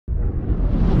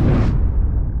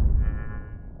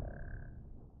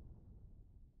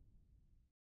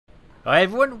Hi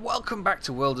everyone, welcome back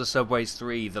to World of Subways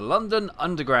 3, the London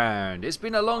Underground. It's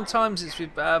been a long time since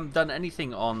we've done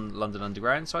anything on London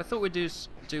Underground, so I thought we'd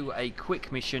do a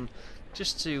quick mission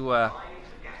just to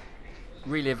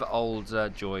relive old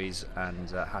joys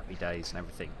and happy days and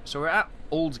everything. So we're at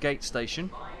Aldgate Station,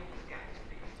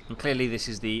 and clearly this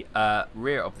is the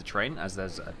rear of the train, as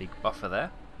there's a big buffer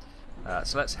there.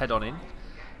 So let's head on in.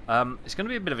 It's going to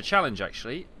be a bit of a challenge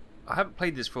actually. I haven't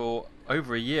played this for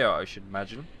over a year, I should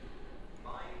imagine.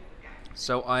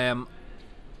 So I am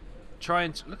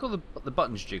trying to look, all the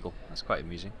buttons jiggle. That's quite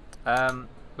amusing.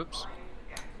 Oops.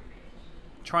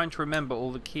 Trying to remember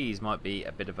all the keys might be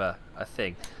a bit of a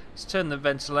thing. Let's turn the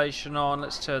ventilation on.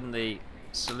 Let's turn the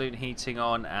saloon heating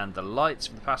on and the lights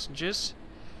for the passengers,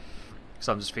 because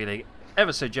I'm just feeling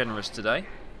ever so generous today.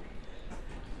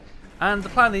 And the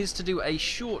plan is to do a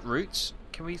short route.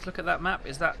 Can we look at that map?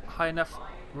 Is that high enough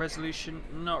resolution?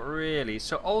 Not really.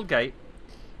 So Aldgate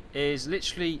is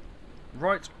literally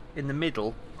right in the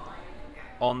middle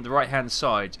on the right hand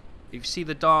side. If you see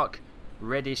the dark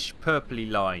reddish purpley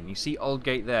line, you see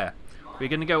Aldgate there. We're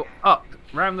going to go up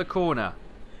round the corner,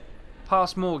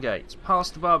 past Moorgate,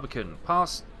 past the Barbican,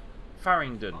 past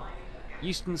Farringdon,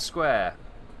 Euston Square,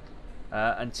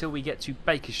 until we get to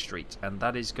Baker Street, and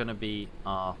that is going to be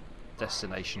our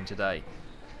destination today.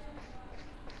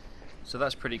 So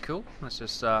that's pretty cool. Let's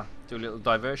just do a little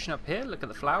diversion up here. Look at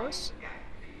the flowers.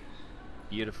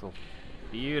 Beautiful.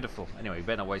 Beautiful. Anyway, we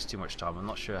better not waste too much time. I'm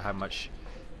not sure how much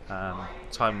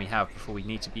time we have before we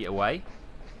need to be away.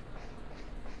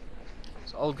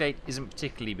 So Aldgate isn't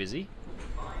particularly busy.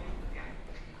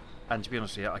 And to be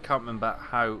honest with you, I can't remember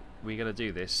how we're going to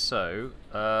do this. So,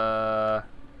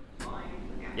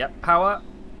 yep, power.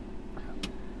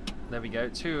 There we go.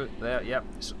 Two there, yep.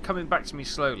 It's coming back to me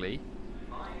slowly.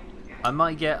 I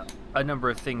might get a number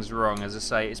of things wrong, as I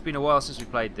say. It's been a while since we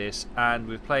played this, and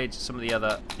we've played some of the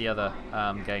other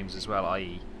games as well,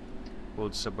 i.e.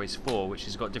 World of Subways 4, which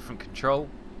has got different control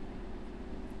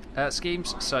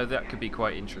schemes, so that could be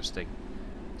quite interesting.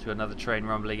 To another train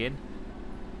rumbling in.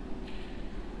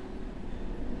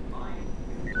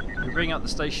 We bring up the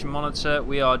station monitor.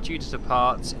 We are due to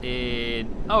depart in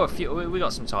we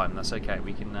got some time. That's okay.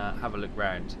 We can have a look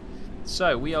round.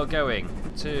 So we are going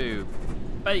to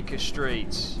Baker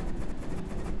Street.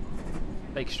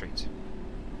 Baker Street.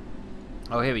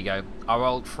 Oh, here we go. Our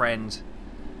old friend.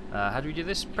 How do we do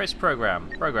this? Press program.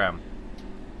 Program.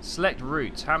 Select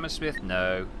route. Hammersmith.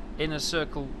 No. Inner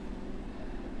circle.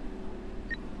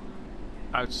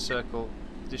 Outer circle.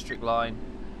 District line.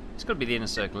 It's got to be the inner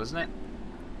circle, isn't it?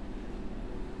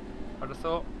 I'd have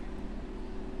thought.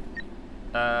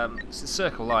 It's the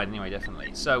circle line anyway,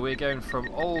 definitely. So we're going from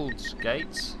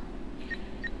Aldgate.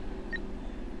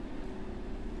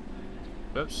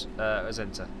 Oops, let's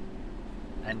enter.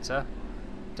 Enter.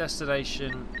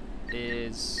 Destination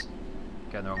is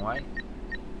going the wrong way.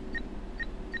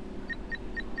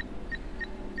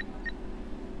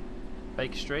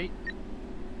 Baker Street.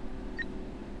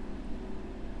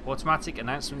 Automatic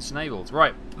announcements enabled.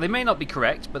 Right, they may not be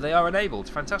correct, but they are enabled.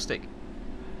 Fantastic.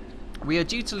 We are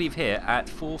due to leave here at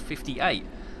 4:58.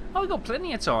 Oh, we've got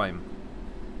plenty of time.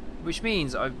 Which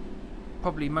means I've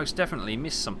probably most definitely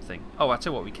missed something. Oh, I'll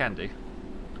tell you what we can do.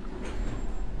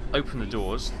 Open the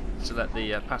doors to let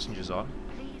the passengers on.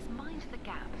 Please mind the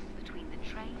gap between the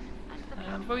train and the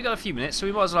platform. But we've got a few minutes, so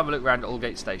we might as well have a look around at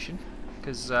Aldgate Station,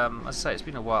 because, as I say, it's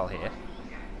been a while here.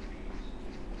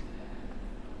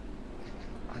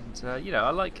 And you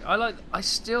know, I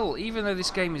still, even though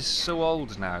this game is so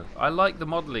old now, I like the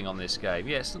modelling on this game.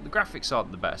 Yes, the graphics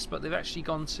aren't the best, but they've actually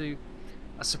gone to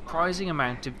a surprising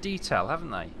amount of detail,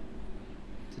 haven't they?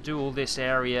 To do all this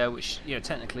area, which, you know,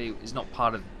 technically is not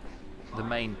part of the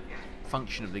main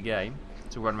function of the game,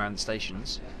 to run around the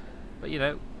stations, but you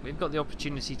know, we've got the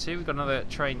opportunity to. We've got another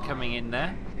train coming in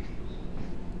there.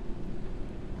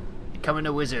 Becoming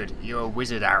a wizard. You're a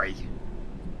wizard, Harry.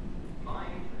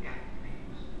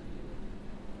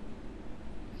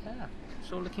 Yeah,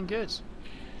 it's all looking good.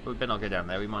 But we better not go down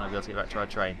there. We might not be able to get back to our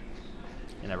train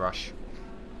in a rush.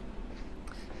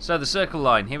 So the circle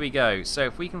line, here we go. So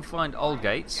if we can find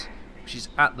Aldgate, which is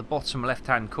at the bottom left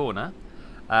hand corner,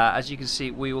 as you can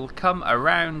see, we will come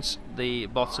around the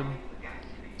bottom,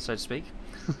 so to speak,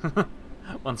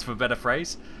 once for a better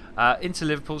phrase, into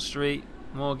Liverpool Street,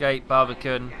 Moorgate,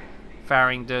 Barbican,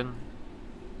 Farringdon,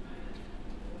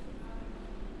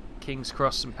 King's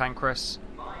Cross and Pancras,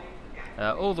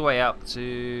 all the way up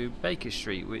to Baker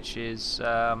Street, which is,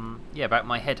 yeah, about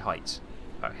my head height.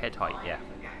 About head height,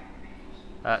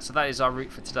 yeah. So that is our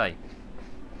route for today.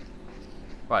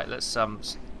 Right, let's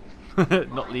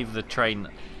not leave the train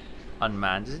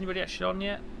unmanned. Is anybody actually on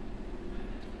yet?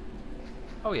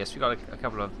 Oh yes, we got a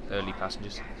couple of early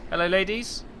passengers. Hello,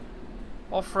 ladies.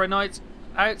 Off for a night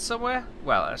out somewhere?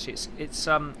 Well, actually, it's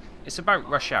about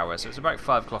rush hour, so it's about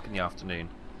 5 o'clock in the afternoon.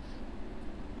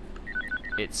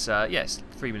 It's yes,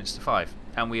 3 minutes to 5,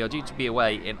 and we are due to be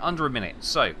away in under a minute.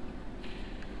 So,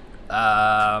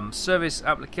 service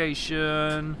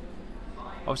application.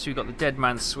 Obviously, we've got the dead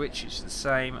man switch, which is the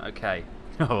same. Okay.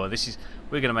 Oh,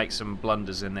 we're going to make some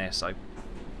blunders in this.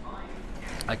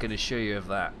 I can assure you of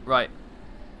that. Right.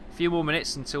 A few more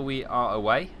minutes until we are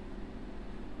away.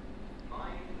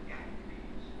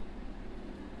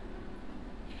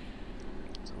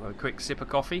 So a quick sip of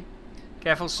coffee.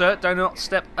 Careful, sir. Do not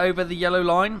step over the yellow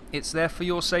line. It's there for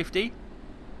your safety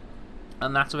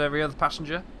and that of every other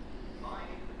passenger.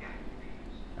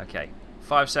 Okay.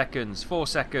 5 seconds, 4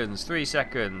 seconds, 3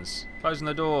 seconds. Closing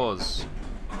the doors.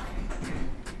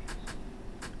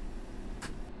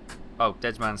 Oh,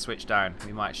 dead man switch down.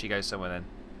 We might actually go somewhere then.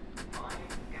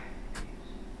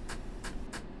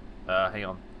 Hang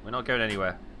on. We're not going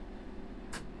anywhere.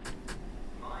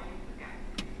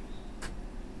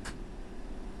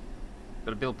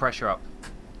 Got to build pressure up.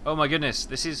 Oh my goodness,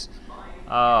 this is...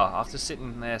 after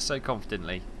sitting there so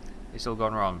confidently, it's all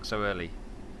gone wrong so early.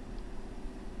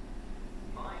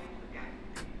 There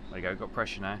we go, got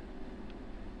pressure now.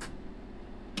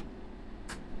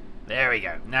 There we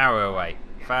go, now we're away.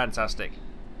 Fantastic.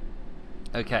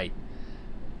 Okay.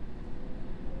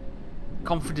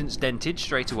 Confidence dented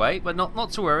straight away, but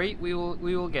not to worry, we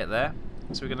will get there.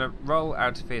 So we're going to roll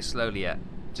out of here slowly at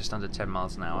just under 10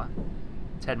 miles an hour.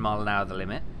 10 mile an hour the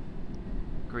limit.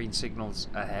 Green signals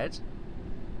ahead.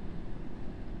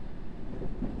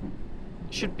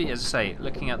 Should be, as I say,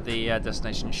 looking at the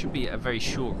destination, it should be a very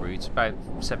short route, about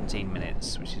 17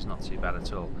 minutes, which is not too bad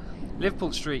at all.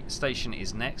 Liverpool Street Station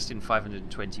is next in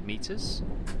 520 metres.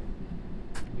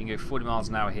 We can go 40 miles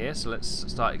an hour here, so let's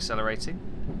start accelerating.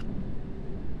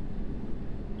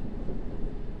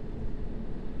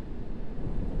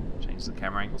 Change the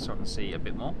camera angle so I can see a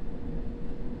bit more.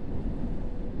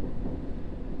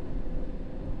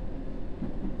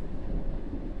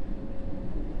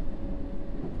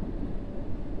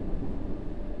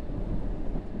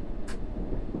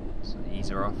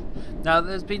 Off. Now,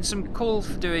 there's been some call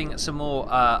for doing some more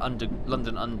not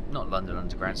London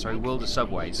Underground, sorry, World of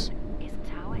Subways.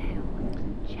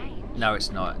 No, it's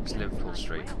not. It's Liverpool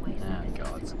Street. Oh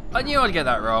God! I knew I'd get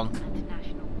that wrong.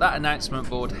 That announcement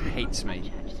board hates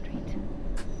me.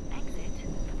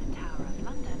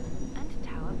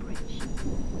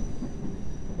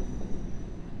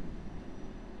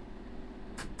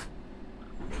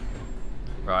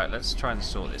 Right, let's try and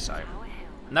sort this out.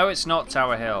 No, it's not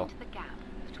Tower Hill.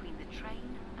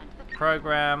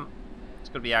 Program. It's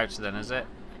got to be outer then, is it?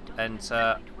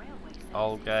 Enter.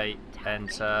 Aldgate.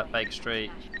 Enter. Baker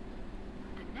Street.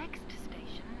 The next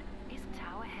station is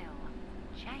Tower Hill.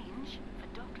 Change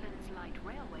for Docklands Light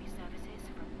Railway services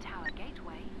from Tower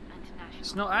Gateway and National.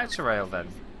 It's not outer rail then.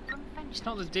 It's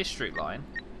not the District line.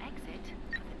 Exit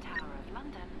for the Tower of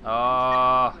London.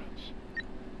 Ah.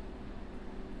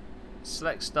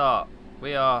 Select start.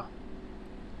 We are.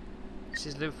 This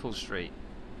is Liverpool Street.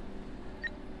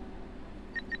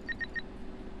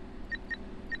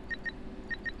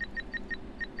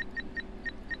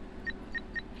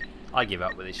 I give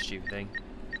up with this stupid thing.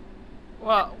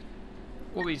 Well,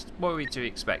 what were we to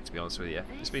expect, to be honest with you?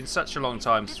 It's been such a long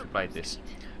time since we played this.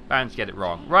 Bound to get it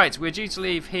wrong. Right, we're due to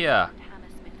leave here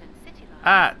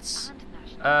at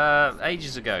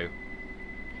ages ago.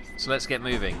 So let's get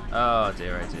moving. Oh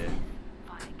dear, oh dear.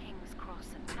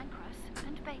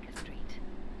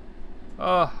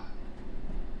 Oh.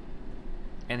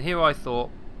 And here I thought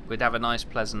we'd have a nice,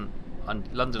 pleasant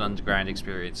London Underground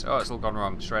experience. Oh, it's all gone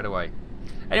wrong straight away.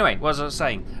 Anyway, what was I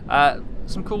saying?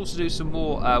 Some calls to do some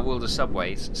more World of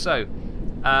Subways. So,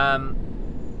 I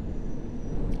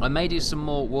may do some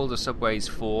more World of Subways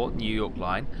for New York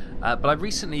Line, but I've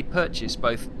recently purchased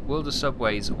both World of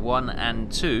Subways 1 and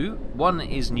 2. 1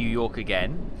 is New York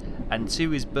again, and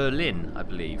 2 is Berlin, I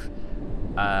believe.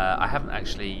 I haven't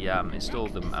actually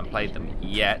installed them and played them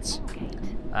yet.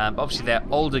 But obviously they're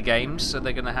older games, so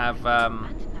they're going to have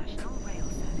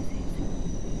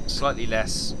slightly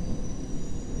less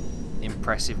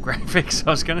impressive graphics, I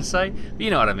was going to say. But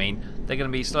you know what I mean. They're going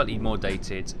to be slightly more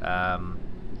dated. Some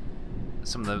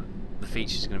of the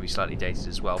features are going to be slightly dated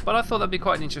as well. But I thought that'd be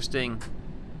quite an interesting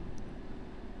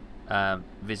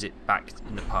visit back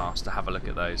in the past to have a look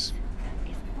at those.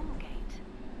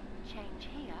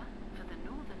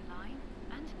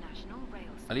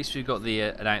 At least we've got the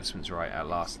announcements right at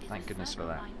last. Thank goodness for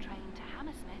that.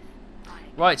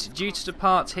 Right, due to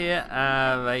depart here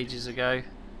ages ago.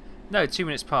 No, 2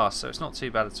 minutes past, so it's not too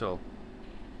bad at all.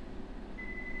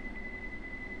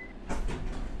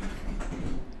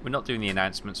 not doing the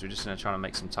announcements. We're just going to try to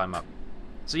make some time up.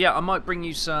 So yeah, I might bring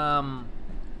you some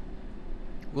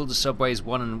World of Subways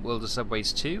 1 and World of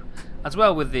Subways 2, as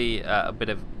well with the a bit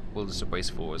of World of Subways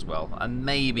 4 as well, and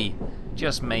maybe,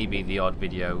 just maybe, the odd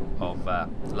video of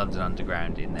London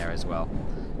Underground in there as well,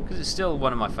 because it's still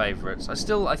one of my favourites.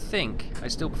 I think I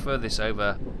still prefer this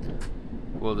over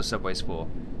World of Subways 4.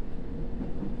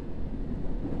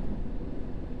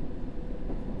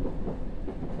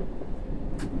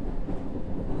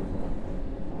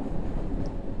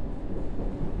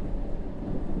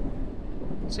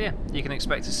 So yeah, you can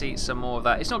expect to see some more of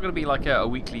that. It's not going to be like a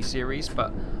weekly series,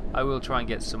 but I will try and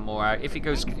get some more out. If I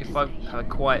have a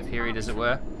quiet period, as it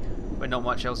were, where not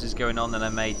much else is going on, then I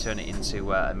may turn it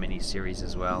into a mini series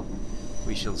as well.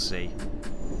 We shall see.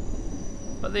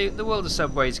 But the World of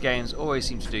Subways games always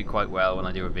seem to do quite well when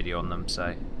I do a video on them.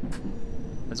 So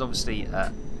there's obviously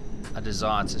a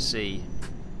desire to see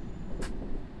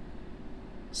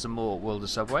some more World of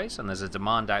Subways, and there's a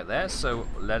demand out there, so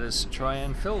let us try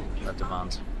and fill that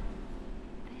demand.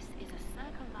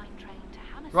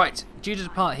 Right, due to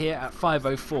depart here at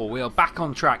 5:04. We are back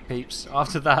on track, peeps,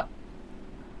 after that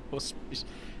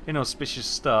inauspicious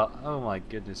start. Oh my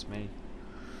goodness me.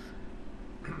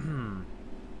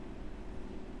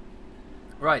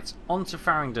 Right, on to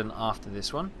Farringdon after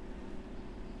this one.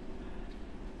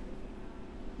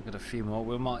 We've got a few more.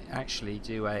 We might actually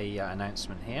do a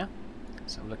announcement here.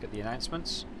 Let's have a look at the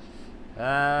announcements. We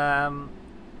might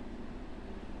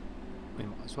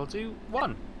as well do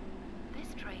one.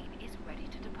 This train is ready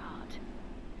to depart.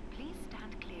 Please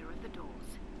stand clear of the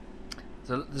doors.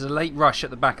 There's a late rush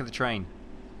at the back of the train.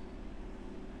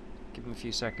 Give them a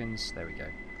few seconds. There we go.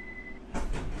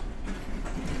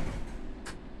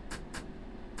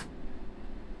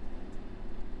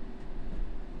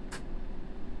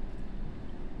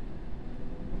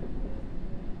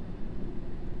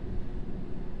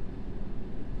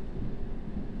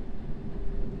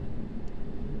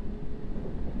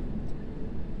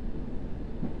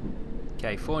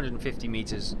 Okay, 450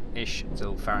 meters-ish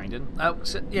till Farringdon. Oh,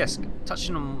 so, yes,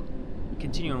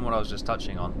 continuing on what I was just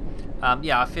touching on.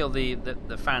 Yeah, I feel the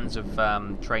fans of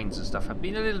trains and stuff have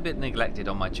been a little bit neglected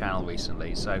on my channel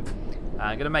recently, so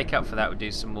I'm going to make up for that. We'll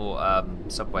do some more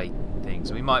subway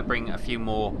things. We might bring a few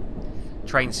more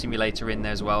Train Simulator in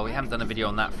there as well. We haven't done a video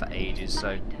on that for ages,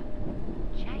 so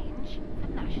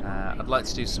I'd like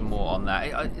to do some more on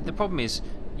that. The problem is,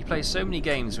 you play so many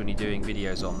games when you're doing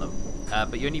videos on them,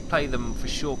 but you only play them for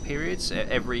short periods,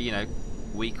 every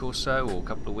week or so, or a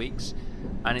couple of weeks,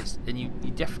 and you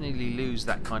definitely lose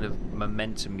that kind of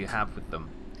momentum you have with them.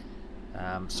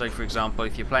 So, for example,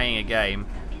 if you're playing a game,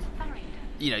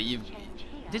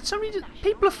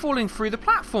 people are falling through the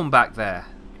platform back there.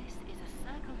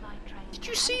 Did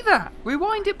you see that?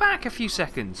 Rewind it back a few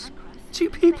seconds.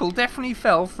 2 people definitely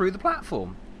fell through the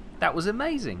platform. That was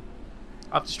amazing.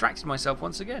 I've distracted myself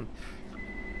once again.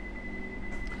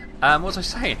 What was I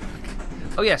saying?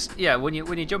 Oh yes, yeah. When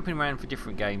you're jumping around for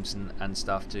different games and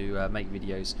stuff to make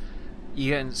videos,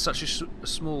 you get in such a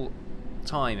small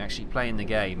time actually playing the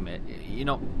game. You're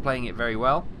not playing it very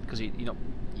well because you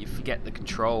forget the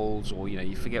controls, or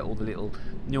you forget all the little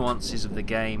nuances of the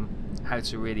game, how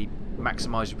to really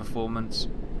maximise your performance.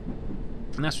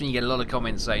 And that's when you get a lot of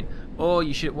comments saying, "Oh,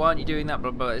 why aren't you doing that?"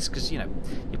 Blah blah. It's because you're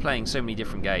playing so many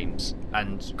different games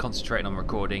and concentrating on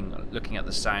recording, looking at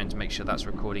the sound to make sure that's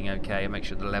recording okay, and make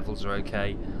sure the levels are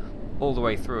okay, all the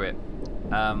way through it.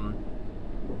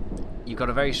 You've got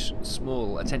a very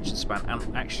small attention span,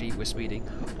 and actually we're speeding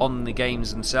on the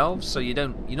games themselves, so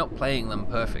you're not playing them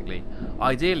perfectly.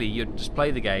 Ideally, you'd just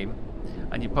play the game,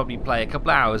 and you'd probably play a couple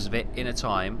of hours of it in a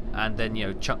time, and then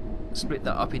split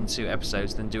that up into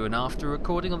episodes, then do an after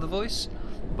recording of the voice.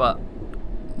 But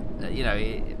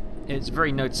it's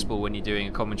very noticeable when you're doing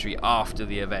a commentary after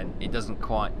the event. It doesn't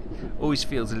quite, always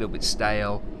feels a little bit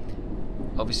stale.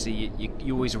 Obviously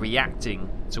you're always reacting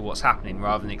to what's happening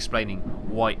rather than explaining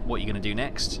what you're going to do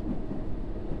next.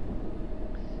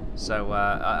 So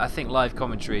I think live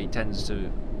commentary tends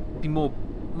to be more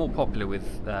popular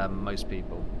with most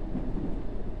people,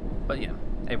 but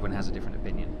everyone has a different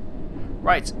opinion.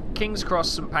 Right, King's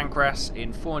Cross, St Pancras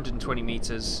in 420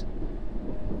 metres.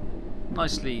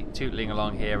 Nicely tootling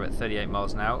along here at 38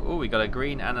 miles an hour. Oh, we got a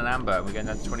green and an amber, and we're going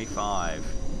down to 25.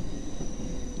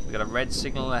 We got a red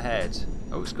signal ahead.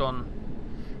 Oh, it's gone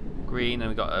green, and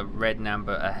we got a red and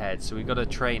amber ahead. So we've got a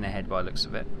train ahead by the looks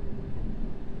of it.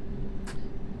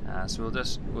 So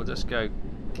we'll just go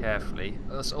carefully.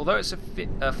 Although it's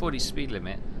a 40 speed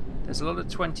limit, there's a lot of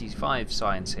 25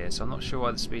 signs here, so I'm not sure why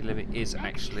the speed limit is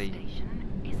actually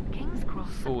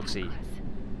 40.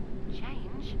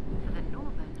 Change for the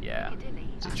Northern Yeah. Piccadilly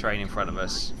There's a train in front of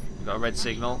us. We've got a red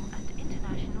signal. And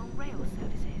international rail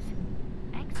services.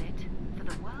 Exit for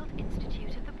the World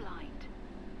Institute of the Blind.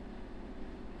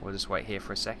 We'll just wait here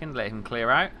for a second, let him clear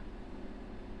out.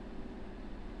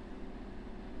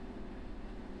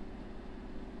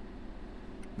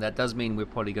 That does mean we're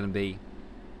probably going to be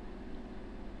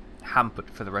hampered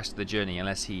for the rest of the journey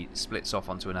unless he splits off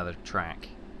onto another track.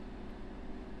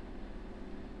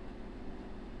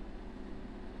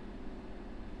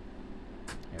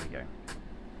 There we go.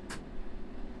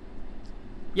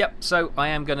 Yep, so I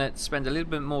am going to spend a little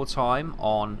bit more time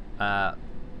on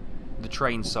the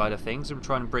train side of things. I'm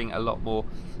trying to bring a lot more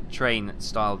train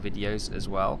style videos as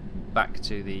well back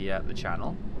to the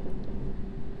channel,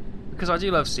 because I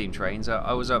do love steam trains.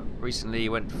 I was up recently,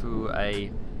 went through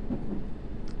a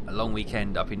long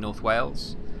weekend up in North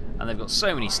Wales, and they've got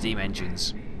so many steam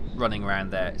engines running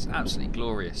around there. It's absolutely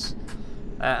glorious.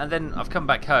 And then I've come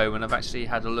back home and I've actually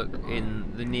had a look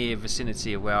in the near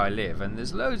vicinity of where I live, and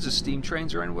there's loads of steam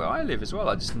trains around where I live as well.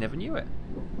 I just never knew it.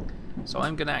 So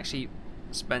I'm going to actually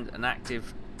spend an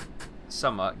active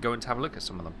summer going to have a look at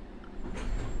some of them.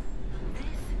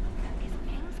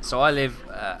 So I live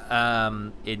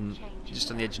in just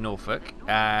on the edge of Norfolk,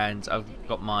 and I've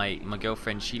got my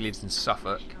girlfriend. She lives in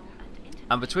Suffolk,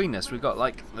 and between us we've got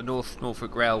like the North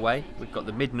Norfolk Railway, we've got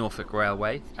the Mid Norfolk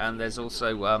Railway, and there's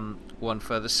also one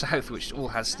further south which all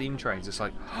has steam trains. It's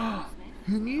like, oh,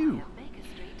 who knew?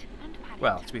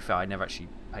 Well, to be fair, I never actually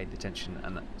paid attention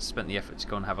and spent the effort to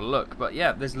go and have a look. But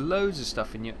yeah, there's loads of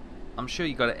stuff in you. I'm sure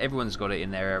you got it. Everyone's got it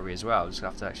in their area as well. Just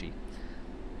have to actually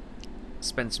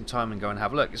spend some time and go and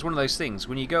have a look. It's one of those things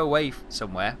when you go away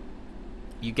somewhere,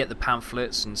 you get the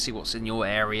pamphlets and see what's in your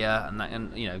area and that,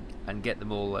 and you know, and get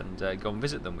them all and go and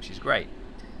visit them, which is great.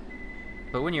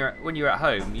 But when you're at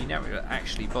home, you never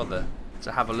actually bother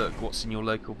to have a look what's in your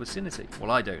local vicinity. Well,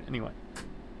 I don't anyway.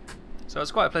 So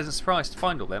it's quite a pleasant surprise to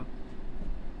find all them.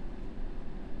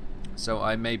 So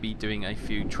I may be doing a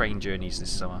few train journeys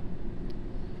this summer.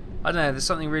 I don't know, there's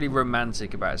something really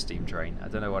romantic about a steam train. I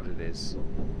don't know what it is.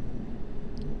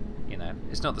 You know,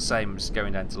 it's not the same as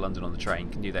going down to London on the train.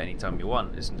 You can do that anytime you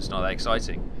want. It's not that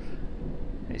exciting.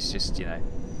 It's just, you know,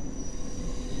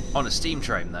 on a steam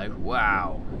train though,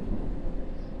 wow.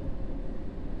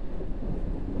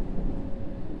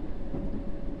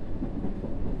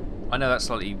 I know that's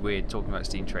slightly weird talking about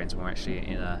steam trains when we're actually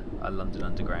in a London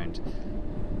Underground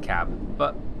cab,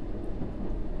 but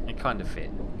it kind of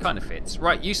fits.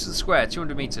 Right, Euston Square,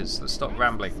 200 metres. Let's stop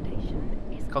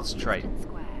rambling. Concentrate.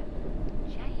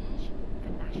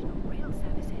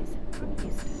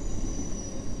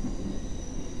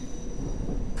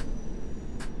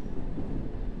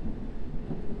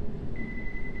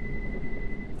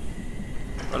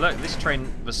 Well, look, this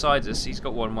train beside us, he's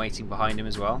got one waiting behind him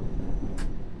as well.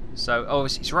 So, oh,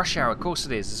 it's rush hour. Of course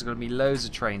it is. There's going to be loads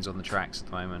of trains on the tracks at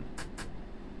the moment.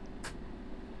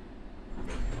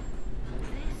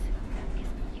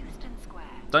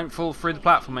 Don't fall through the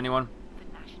platform, anyone.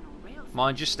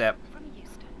 Mind your step.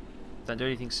 Don't do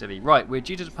anything silly. Right, we're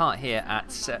due to depart here at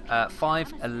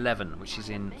 5:11, which is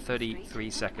in 33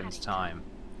 seconds' time.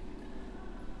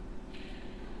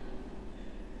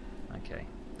 Okay,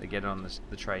 they get on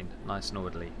the train nice and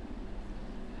orderly.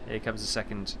 Here comes the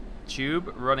second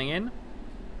tube running in.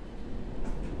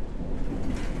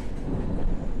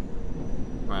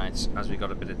 Right, as we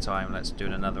got a bit of time, let's do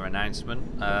another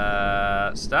announcement.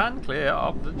 Stand clear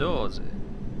of the doors.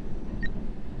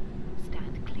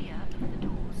 Stand clear of the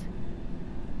doors.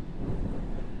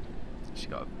 She's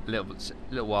got a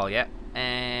little while yet,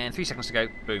 and 3 seconds to go.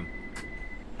 Boom.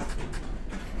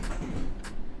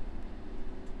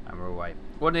 And we're away.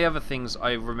 One of the other things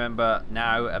I remember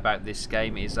now about this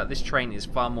game is that this train is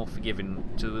far more forgiving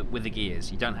with the gears.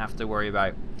 You don't have to worry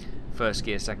about first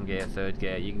gear, second gear, third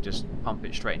gear. You can just pump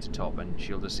it straight into top and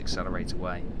she'll just accelerate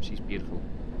away. She's beautiful.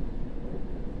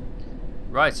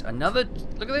 Right, another,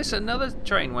 look at this, another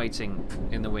train waiting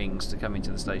in the wings to come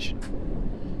into the station.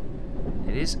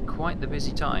 It is quite the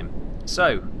busy time.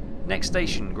 So, next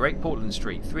station, Great Portland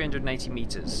Street, 380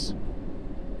 metres.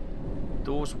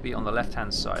 Doors will be on the left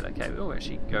hand side. Okay, we'll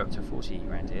actually go up to 40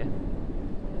 around here.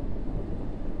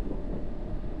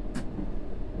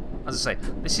 As I say,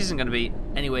 this isn't going to be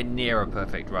anywhere near a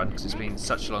perfect run because it's been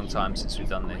such a long time since we've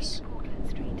done this.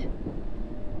 Here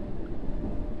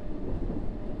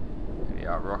we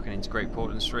are, rocking into Great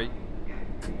Portland Street.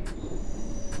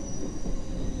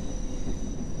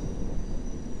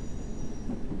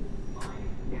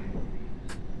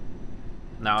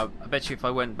 Now, I bet you if I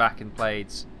went back and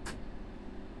played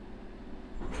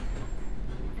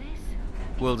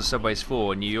World of Subways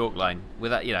 4 and New York line.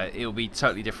 With that, you know, it'll be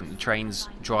totally different. The trains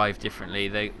drive differently.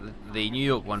 The New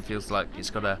York one feels like it's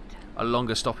got a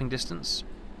longer stopping distance.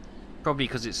 Probably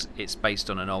because it's based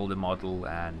on an older model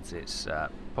and it's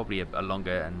probably a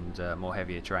longer and more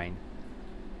heavier train.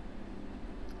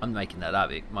 I'm making that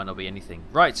up, it might not be anything.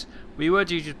 Right, we were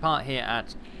due to depart here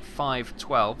at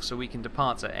 5:12, so we can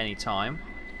depart at any time.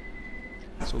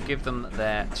 So we'll give them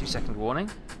their 2-second warning,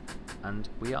 and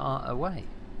we are away.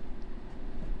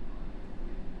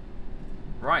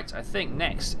 Right, I think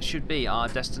next should be our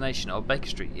destination of Baker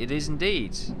Street. It is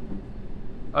indeed.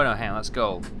 Oh no, hang on, that's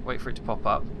gold. Wait for it to pop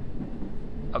up.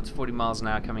 Up to 40 miles an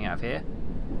hour coming out of here.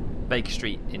 Baker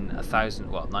Street in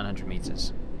 900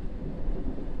 meters.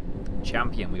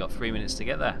 Champion, we got 3 minutes to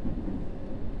get there.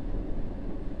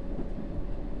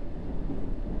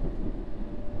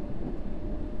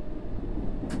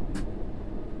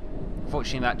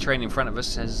 Unfortunately, that train in front of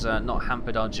us has not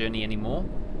hampered our journey anymore.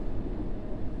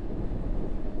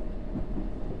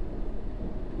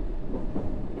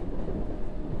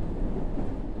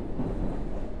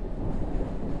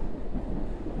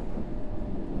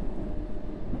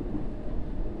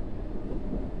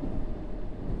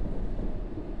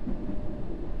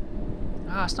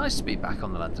 It's nice to be back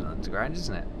on the London Underground,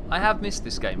 isn't it? I have missed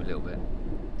this game a little bit.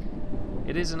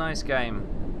 It is a nice game.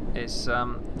 It's, I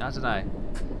don't know.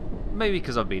 Maybe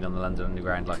because I've been on the London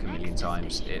Underground like a million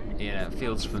times. It, you know,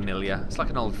 feels familiar. It's like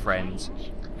an old friend.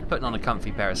 Putting on a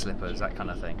comfy pair of slippers, that kind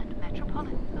of thing.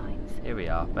 Metropolitan Lines. Here we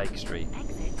are, Baker Street.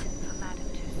 Exit for Madame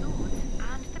Tussauds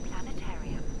and the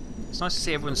planetarium. It's nice to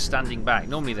see everyone standing back.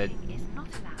 Normally they're Is not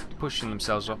allowed pushing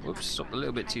themselves up. Oops, stopped a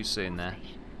little bit too soon there.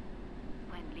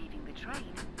 When leaving the train,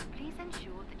 please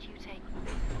ensure that you take.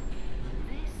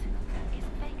 This is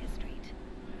Baker Street.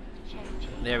 Change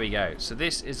here. There we go. So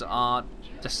this is our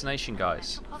destination,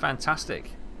 guys.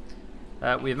 Fantastic.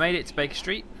 We've made it to Baker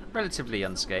Street, relatively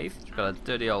unscathed. We've got a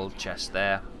dirty old chest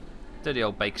there, dirty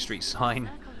old Baker Street sign.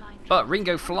 But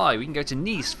Ringo Fly, we can go to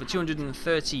Nice for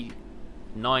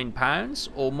 £239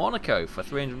 or Monaco for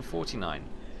 £349.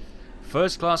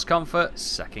 First class comfort,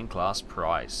 second class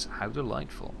price. How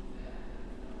delightful.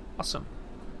 Awesome.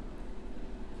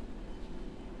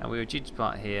 And we were due to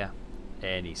depart here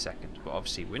any second, but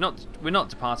obviously we're not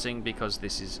departing because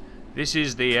this is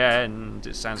the end.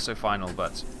 It sounds so final,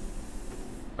 but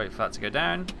wait for that to go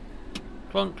down.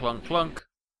 Clunk, clunk, clunk.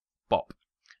 Bop.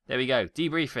 There we go.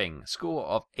 Debriefing. Score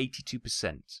of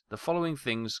 82%. The following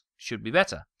things should be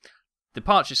better.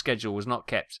 Departure schedule was not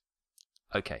kept.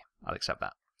 Okay, I'll accept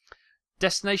that.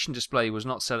 Destination display was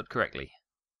not set up correctly.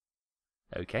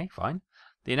 Okay, fine.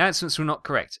 The announcements were not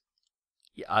correct.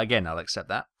 Yeah, again, I'll accept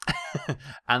that.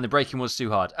 And the braking was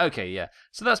too hard. Okay, yeah.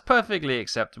 So that's perfectly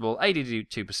acceptable.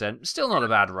 82%. Still not a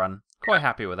bad run. Quite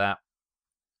happy with that.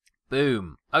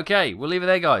 Boom. Okay, we'll leave it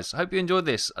there, guys. I hope you enjoyed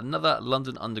this. Another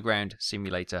London Underground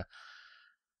simulator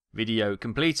video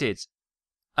completed.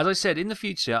 As I said, in the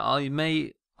future,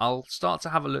 I'll start to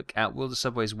have a look at World of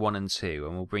Subways 1 and 2,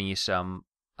 and we'll bring you some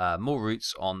more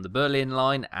routes on the Berlin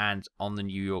line and on the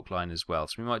New York line as well.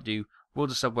 So we might do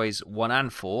World of Subways 1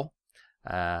 and 4,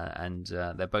 and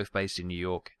they're both based in New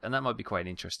York, and that might be quite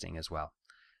interesting as well.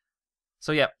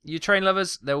 So yeah, you train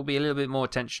lovers, there will be a little bit more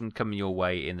attention coming your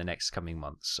way in the next coming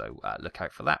months, so look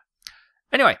out for that.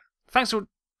 Anyway, thanks for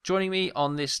joining me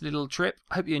on this little trip.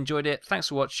 I hope you enjoyed it. Thanks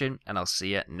for watching, and I'll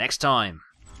see you next time.